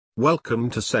Welcome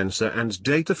to Sensor and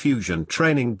Data Fusion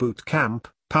Training Bootcamp,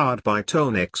 powered by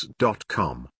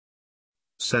Tonex.com.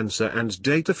 Sensor and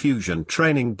Data Fusion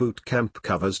Training Bootcamp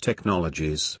covers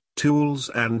technologies, tools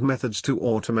and methods to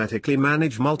automatically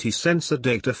manage multi-sensor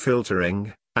data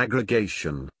filtering,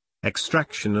 aggregation,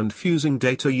 extraction and fusing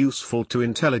data useful to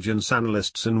intelligence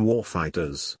analysts and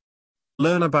warfighters.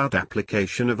 Learn about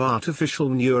application of artificial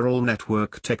neural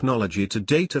network technology to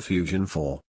data fusion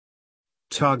for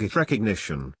target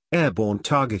recognition, airborne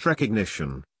target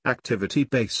recognition,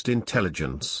 activity-based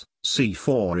intelligence.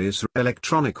 C4 is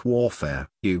electronic warfare,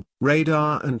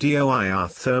 radar and DOIR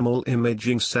thermal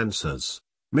imaging sensors,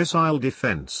 missile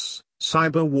defense,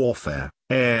 cyber warfare,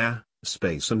 air,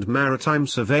 space and maritime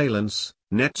surveillance,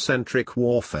 net-centric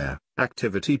warfare,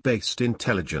 activity-based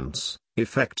intelligence,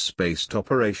 effects-based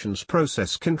operations,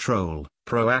 process control,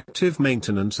 proactive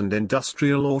maintenance and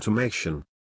industrial automation.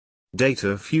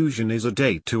 Data fusion is a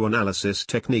data analysis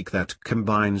technique that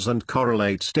combines and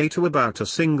correlates data about a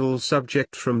single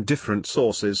subject from different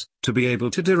sources, to be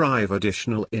able to derive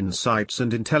additional insights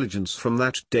and intelligence from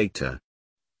that data.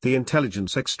 The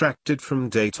intelligence extracted from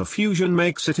data fusion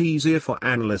makes it easier for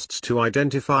analysts to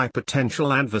identify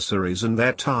potential adversaries and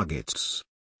their targets.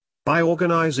 By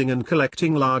organizing and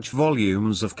collecting large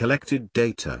volumes of collected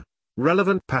data,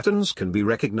 relevant patterns can be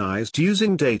recognized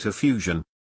using data fusion.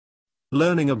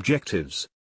 Learning objectives.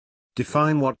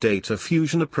 Define what data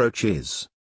fusion approach is.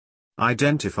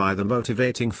 Identify the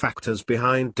motivating factors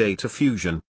behind data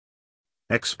fusion.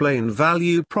 Explain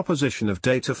value proposition of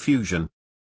data fusion.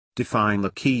 Define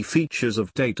the key features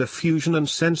of data fusion and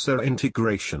sensor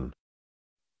integration.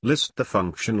 List the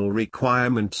functional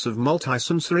requirements of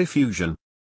multisensory fusion.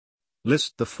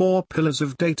 List the 4 pillars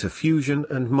of data fusion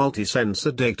and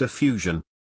multi-sensor data fusion.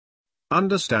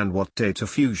 Understand what data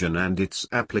fusion and its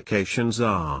applications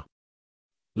are.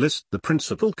 List the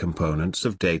principal components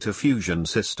of data fusion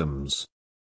systems.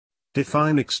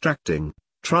 Define extracting,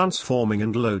 transforming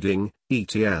and loading,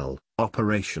 ETL,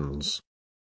 operations.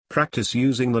 Practice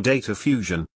using the data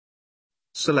fusion.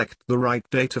 Select the right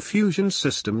data fusion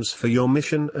systems for your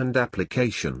mission and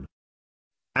application.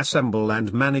 Assemble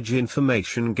and manage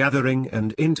information gathering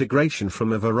and integration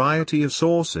from a variety of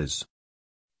sources.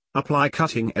 Apply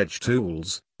cutting-edge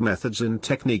tools, methods and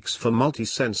techniques for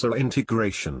multi-sensor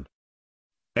integration.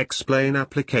 Explain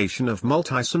application of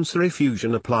multisensory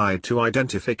fusion applied to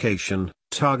identification,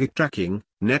 target tracking,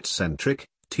 net-centric,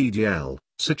 TDL,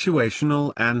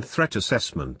 situational and threat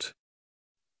assessment.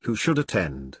 Who should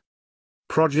attend?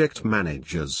 Project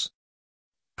managers,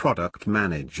 product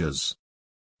managers,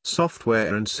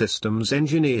 software and systems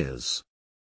engineers,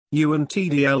 and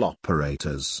TDL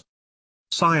operators,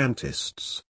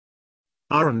 scientists,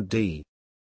 R&D,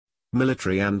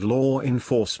 military and law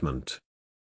enforcement.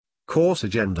 Course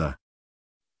agenda.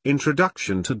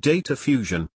 Introduction to data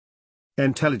fusion,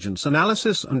 intelligence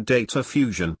analysis and data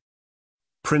fusion,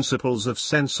 principles of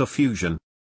sensor fusion,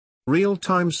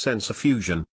 real-time sensor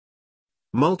fusion,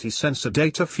 multi-sensor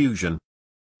data fusion,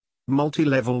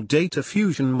 multi-level data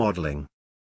fusion modeling,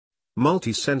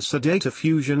 multi-sensor data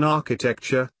fusion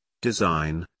architecture,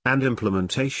 design, and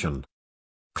implementation.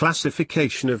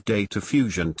 Classification of data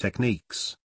fusion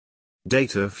techniques.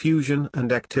 Data fusion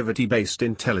and activity-based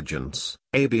intelligence,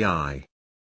 ABI.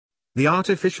 The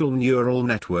artificial neural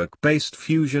network-based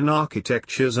fusion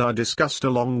architectures are discussed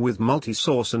along with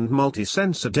multi-source and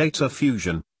multi-sensor data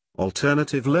fusion,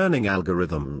 alternative learning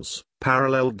algorithms,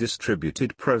 parallel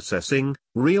distributed processing,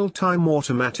 real-time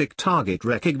automatic target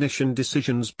recognition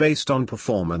decisions based on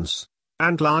performance,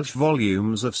 and large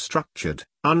volumes of structured,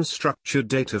 unstructured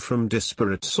data from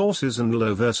disparate sources and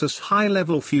low versus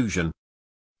high-level fusion.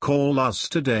 Call us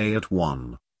today at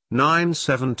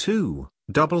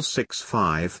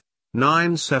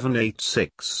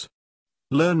 1-972-665-9786.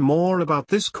 Learn more about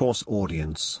this course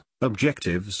audience,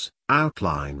 objectives,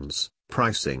 outlines,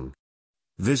 pricing.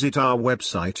 Visit our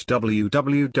website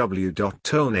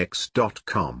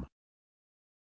www.tonex.com.